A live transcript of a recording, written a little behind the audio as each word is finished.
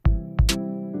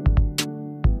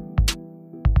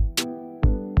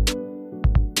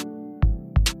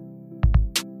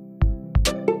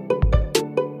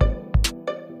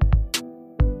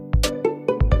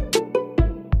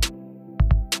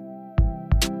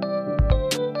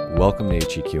Welcome to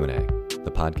HEQ&A,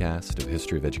 the podcast of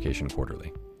History of Education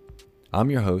Quarterly. I'm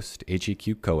your host,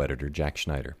 HEQ co-editor Jack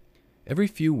Schneider. Every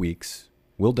few weeks,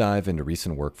 we'll dive into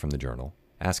recent work from the journal,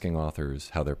 asking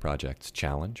authors how their projects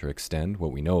challenge or extend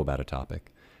what we know about a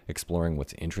topic, exploring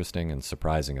what's interesting and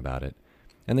surprising about it,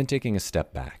 and then taking a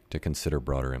step back to consider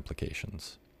broader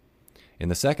implications. In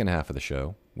the second half of the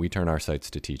show, we turn our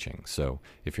sights to teaching, so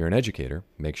if you're an educator,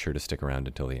 make sure to stick around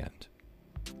until the end.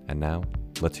 And now,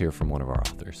 let's hear from one of our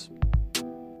authors.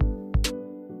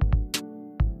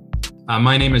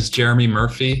 My name is Jeremy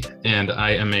Murphy, and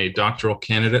I am a doctoral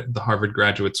candidate at the Harvard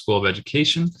Graduate School of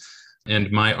Education.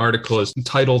 And my article is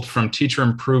entitled From Teacher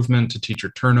Improvement to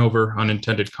Teacher Turnover,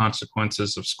 Unintended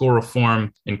Consequences of School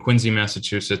Reform in Quincy,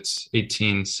 Massachusetts,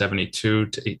 1872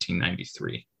 to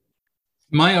 1893.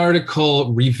 My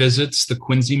article revisits the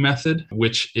Quincy method,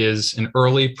 which is an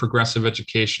early progressive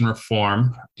education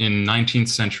reform in 19th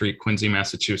century Quincy,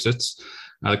 Massachusetts.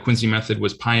 The Quincy method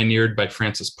was pioneered by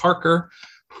Francis Parker,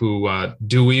 who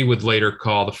Dewey would later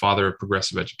call the father of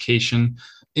progressive education.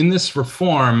 In this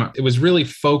reform, it was really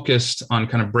focused on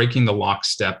kind of breaking the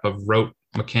lockstep of rote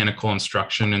mechanical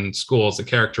instruction in schools that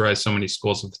characterized so many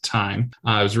schools at the time.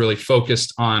 It was really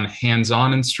focused on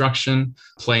hands-on instruction.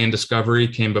 Play and discovery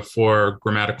came before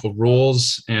grammatical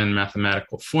rules and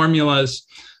mathematical formulas.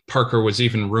 Parker was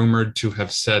even rumored to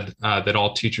have said that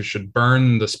all teachers should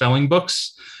burn the spelling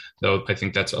books, though I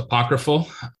think that's apocryphal.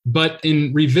 But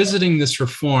in revisiting this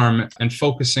reform and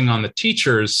focusing on the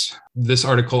teachers, this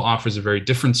article offers a very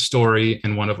different story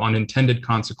and one of unintended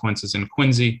consequences in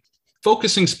Quincy.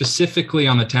 Focusing specifically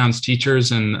on the town's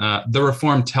teachers, and the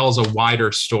reform tells a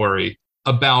wider story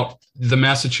about the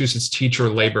Massachusetts teacher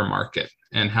labor market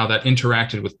and how that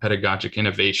interacted with pedagogic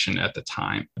innovation at the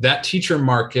time. That teacher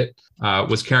market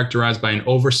was characterized by an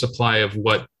oversupply of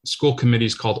what school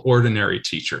committees called ordinary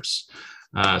teachers.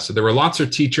 So there were lots of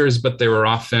teachers, but they were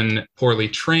often poorly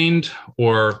trained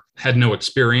or had no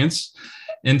experience.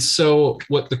 And so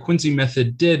what the Quincy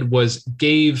method did was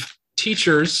gave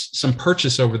teachers some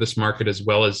purchase over this market as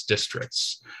well as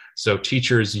districts. So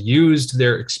teachers used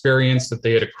their experience that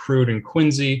they had accrued in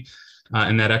Quincy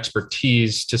and that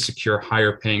expertise to secure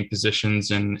higher paying positions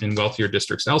in wealthier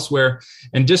districts elsewhere.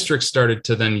 And districts started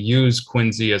to then use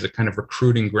Quincy as a kind of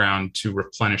recruiting ground to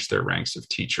replenish their ranks of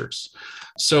teachers.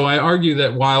 So I argue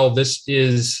that while this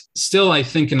is still, I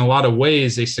think, in a lot of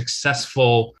ways, a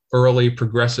successful early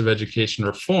progressive education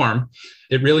reform,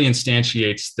 it really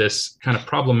instantiates this kind of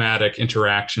problematic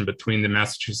interaction between the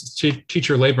Massachusetts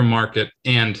teacher labor market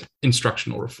and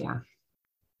instructional reform.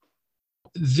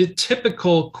 The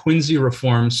typical Quincy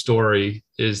reform story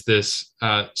is this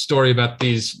story about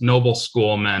these noble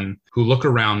schoolmen who look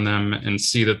around them and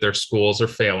see that their schools are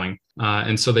failing.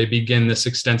 And so they begin this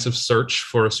extensive search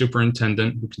for a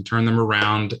superintendent who can turn them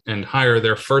around and hire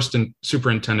their first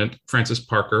superintendent, Francis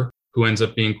Parker, who ends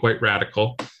up being quite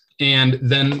radical. And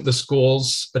then the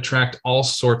schools attract all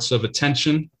sorts of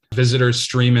attention. Visitors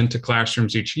stream into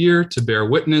classrooms each year to bear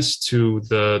witness to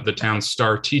the town's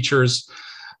star teachers.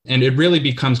 And it really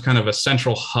becomes kind of a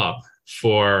central hub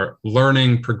for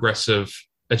learning progressive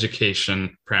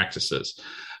education practices.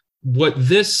 What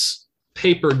this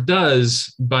paper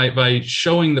does by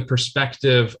showing the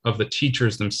perspective of the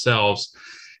teachers themselves,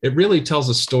 it really tells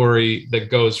a story that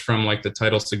goes from, like the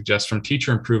title suggests, from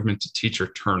teacher improvement to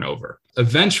teacher turnover.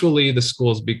 Eventually, the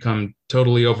schools become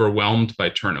totally overwhelmed by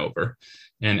turnover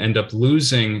and end up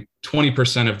losing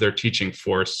 20% of their teaching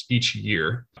force each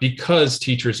year because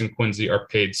teachers in Quincy are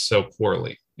paid so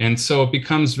poorly. And so it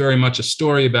becomes very much a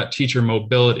story about teacher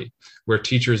mobility, where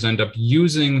teachers end up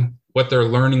using what they're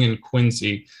learning in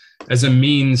Quincy as a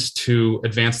means to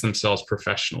advance themselves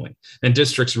professionally. And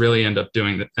districts really end up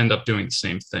doing the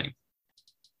same thing.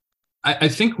 I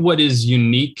think what is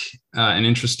unique and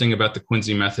interesting about the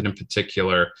Quincy method in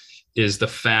particular is the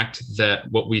fact that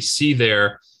what we see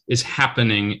there is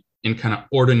happening in kind of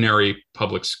ordinary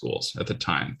public schools at the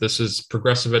time. This is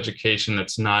progressive education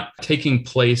that's not taking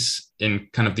place in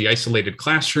kind of the isolated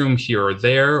classroom here or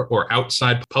there or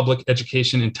outside public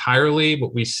education entirely.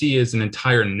 What we see is an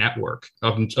entire network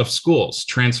of schools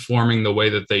transforming the way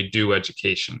that they do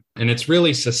education. And it's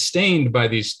really sustained by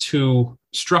these two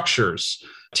structures: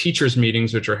 teachers'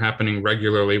 meetings, which are happening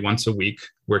regularly once a week,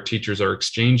 where teachers are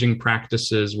exchanging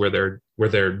practices, where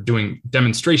they're doing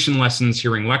demonstration lessons,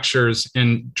 hearing lectures,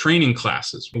 and training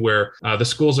classes, where the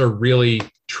schools are really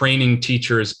training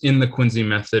teachers in the Quincy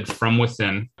method from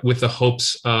within, with the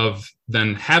hopes of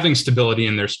then having stability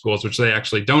in their schools, which they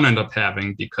actually don't end up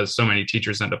having because so many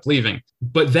teachers end up leaving.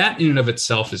 But that in and of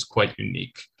itself is quite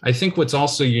unique. I think what's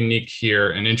also unique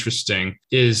here and interesting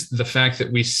is the fact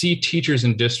that we see teachers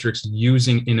in districts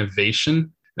using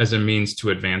innovation as a means to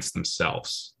advance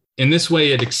themselves. In this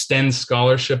way, it extends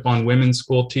scholarship on women's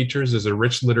school teachers. There's a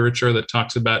rich literature that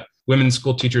talks about women's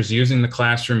school teachers using the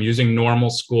classroom, using normal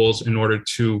schools in order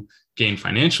to gain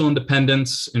financial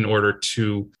independence, in order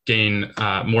to gain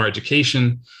more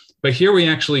education. But here we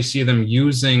actually see them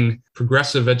using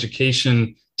progressive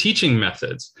education teaching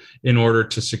methods in order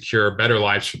to secure better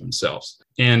lives for themselves.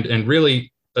 And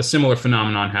really a similar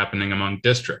phenomenon happening among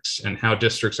districts, and how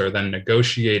districts are then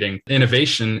negotiating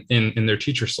innovation in their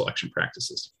teacher selection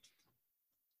practices.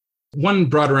 One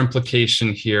broader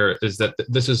implication here is that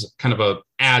this is kind of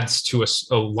adds to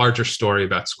a larger story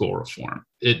about school reform.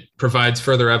 It provides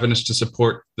further evidence to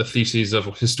support the theses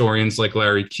of historians like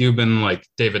Larry Cuban, like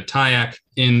David Tyack,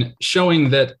 in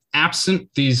showing that absent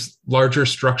these larger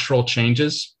structural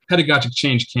changes, pedagogic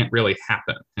change can't really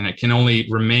happen, and it can only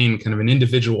remain kind of an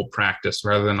individual practice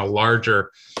rather than a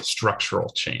larger structural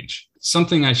change.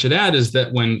 Something I should add is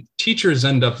that when teachers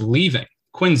end up leaving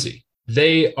Quincy,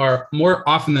 they are more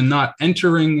often than not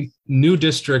entering new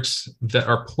districts that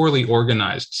are poorly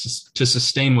organized to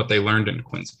sustain what they learned in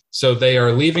Quincy. So they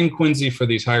are leaving Quincy for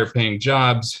these higher paying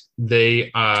jobs.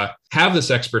 They have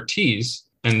this expertise,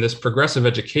 and this progressive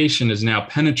education is now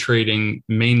penetrating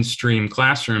mainstream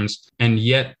classrooms, and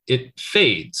yet it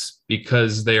fades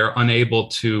because they are unable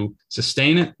to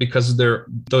sustain it, because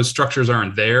those structures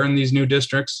aren't there in these new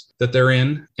districts that they're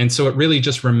in. And so it really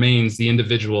just remains the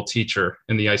individual teacher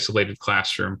in the isolated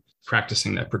classroom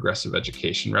practicing that progressive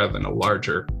education rather than a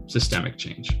larger systemic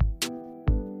change.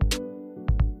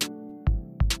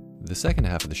 The second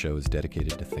half of the show is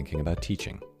dedicated to thinking about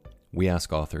teaching. We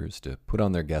ask authors to put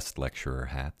on their guest lecturer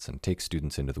hats and take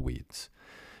students into the weeds.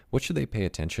 What should they pay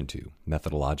attention to,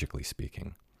 methodologically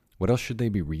speaking? What else should they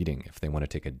be reading if they want to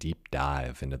take a deep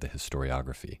dive into the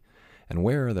historiography? And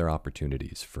where are there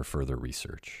opportunities for further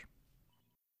research?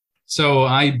 So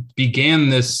I began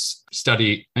this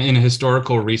study in a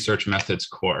historical research methods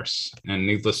course, and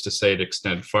needless to say, it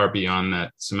extended far beyond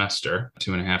that semester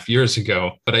 2.5 years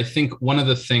ago. But I think one of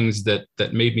the things that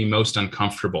made me most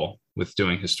uncomfortable with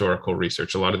doing historical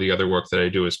research, a lot of the other work that I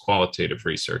do is qualitative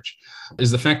research,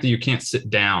 is the fact that you can't sit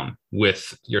down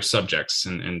with your subjects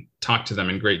and talk to them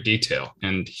in great detail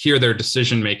and hear their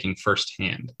decision-making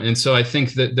firsthand. And so I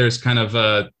think that there's kind of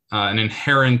an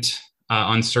inherent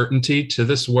uncertainty to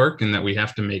this work, and that we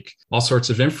have to make all sorts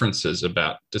of inferences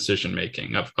about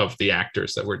decision-making of the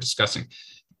actors that we're discussing.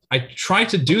 I try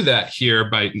to do that here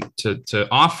to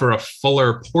offer a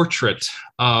fuller portrait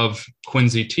of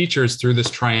Quincy teachers through this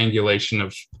triangulation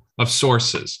of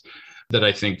sources that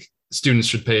I think students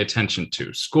should pay attention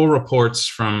to. School reports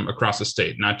from across the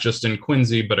state, not just in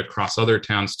Quincy, but across other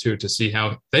towns too, to see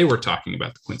how they were talking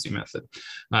about the Quincy method.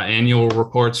 Annual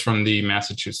reports from the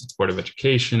Massachusetts Board of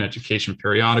Education, education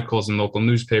periodicals, and local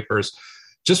newspapers.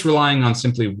 Just relying on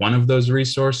simply one of those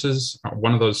resources,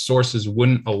 one of those sources,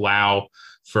 wouldn't allow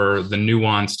for the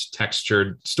nuanced,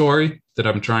 textured story that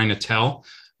I'm trying to tell.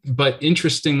 But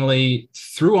interestingly,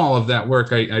 through all of that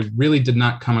work, I really did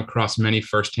not come across many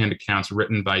firsthand accounts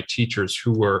written by teachers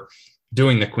who were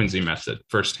doing the Quincy method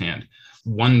firsthand.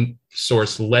 One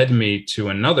source led me to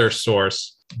another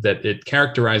source that it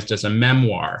characterized as a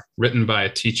memoir written by a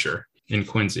teacher in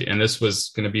Quincy. And this was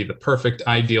going to be the perfect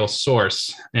ideal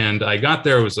source. And I got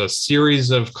there, it was a series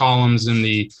of columns in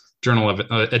the Journal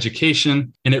of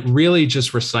Education, and it really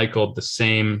just recycled the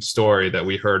same story that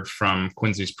we heard from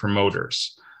Quincy's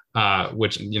promoters,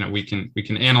 which we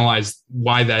can analyze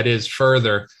why that is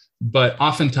further, but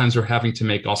oftentimes we're having to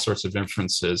make all sorts of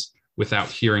inferences without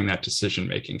hearing that decision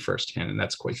making firsthand, and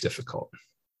that's quite difficult.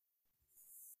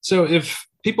 So if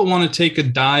people want to take a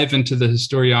dive into the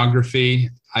historiography,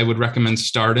 I would recommend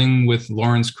starting with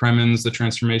Lawrence Kremen's The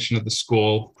Transformation of the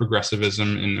School,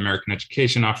 Progressivism in American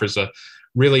Education. Offers a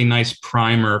really nice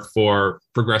primer for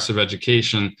progressive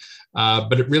education,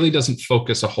 but it really doesn't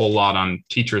focus a whole lot on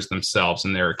teachers themselves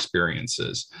and their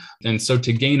experiences. And so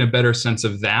to gain a better sense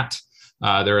of that,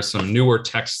 there are some newer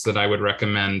texts that I would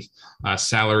recommend.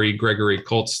 Salary Gregory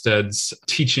Kolsted's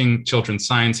Teaching Children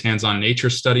Science, Hands-on Nature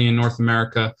Study in North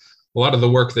America. A lot of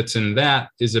the work that's in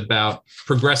that is about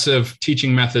progressive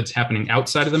teaching methods happening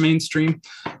outside of the mainstream.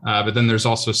 But then there's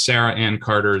also Sarah Ann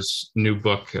Carter's new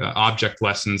book, Object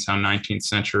Lessons, How 19th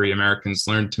Century Americans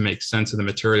Learned to Make Sense of the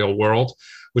Material World,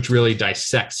 which really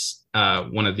dissects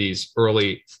one of these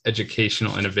early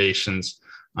educational innovations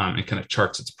and kind of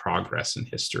charts its progress in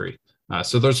history.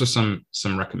 So those are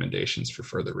some recommendations for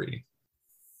further reading.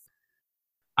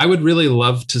 I would really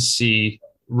love to see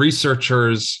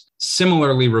researchers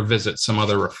similarly revisit some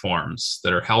other reforms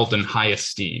that are held in high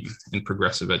esteem in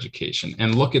progressive education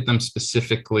and look at them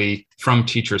specifically from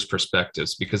teachers'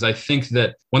 perspectives. Because I think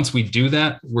that once we do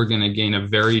that, we're going to gain a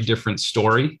very different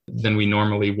story than we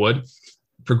normally would.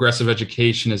 Progressive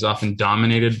education is often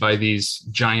dominated by these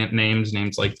giant names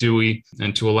like Dewey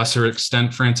and to a lesser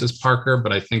extent Francis Parker.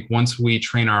 But I think once we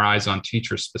train our eyes on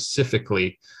teachers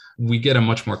specifically, we get a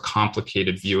much more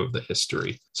complicated view of the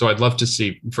history. So I'd love to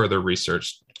see further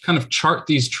research kind of chart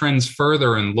these trends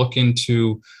further and look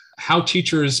into how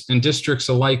teachers and districts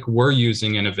alike were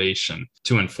using innovation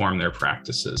to inform their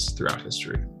practices throughout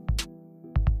history.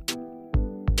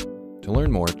 To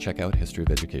learn more, check out History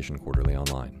of Education Quarterly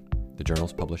online. The journal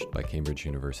is published by Cambridge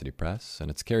University Press,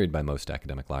 and it's carried by most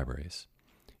academic libraries.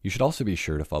 You should also be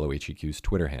sure to follow HEQ's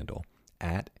Twitter handle,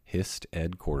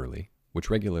 @HistEdQuarterly, which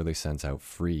regularly sends out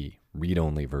free,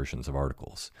 read-only versions of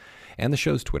articles, and the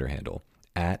show's Twitter handle,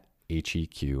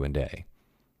 @HEQ&A.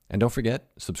 And don't forget,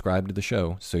 subscribe to the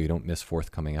show so you don't miss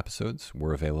forthcoming episodes.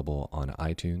 We're available on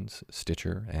iTunes,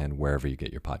 Stitcher, and wherever you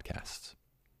get your podcasts.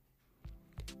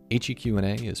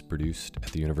 HEQ&A is produced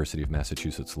at the University of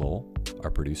Massachusetts Lowell.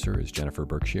 Our producer is Jennifer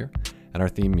Berkshire, and our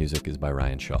theme music is by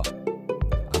Ryan Shaw.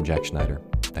 I'm Jack Schneider.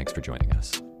 Thanks for joining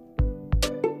us.